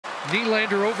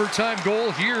Nylander overtime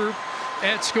goal here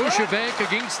at Scotiabank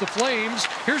against the Flames.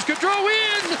 Here's Gaudreau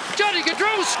in! Johnny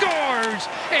Gaudreau scores!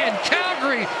 And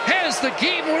Calgary has the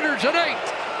game winner tonight.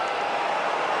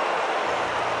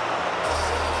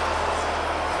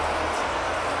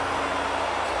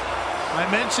 I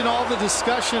mentioned all the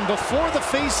discussion before the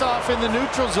face-off in the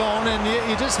neutral zone, and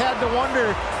you just had to wonder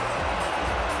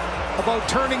about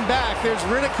turning back. There's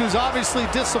Rittich, who's obviously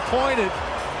disappointed.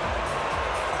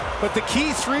 But the key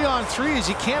 3-on-3 is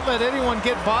you can't let anyone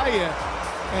get by you.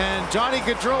 And Johnny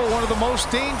Gaudreau, one of the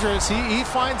most dangerous, he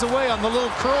finds a way on the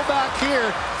little curl back here.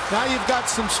 Now you've got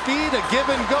some speed, a give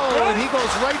and go, and he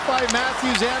goes right by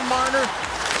Matthews and Marner.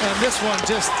 And this one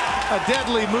just a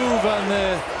deadly move on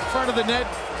the front of the net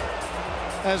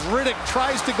as Rittich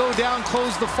tries to go down,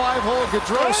 close the 5-hole.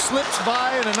 Gaudreau slips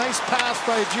by, and a nice pass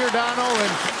by Giordano,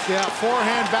 and yeah,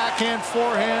 forehand, backhand,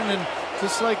 forehand, and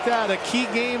just like that, a key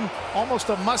game, almost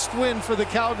a must-win for the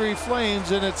Calgary Flames,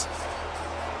 and it's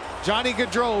Johnny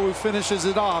Gaudreau who finishes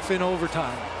it off in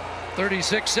overtime.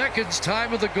 36 seconds,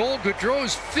 time of the goal.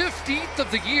 Gaudreau's 15th of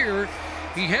the year.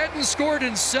 He hadn't scored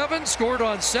in 7, scored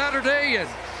on Saturday, and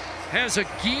has a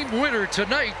game winner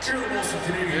tonight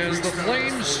as the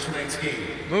Flames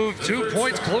move 2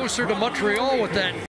 points closer to Montreal with that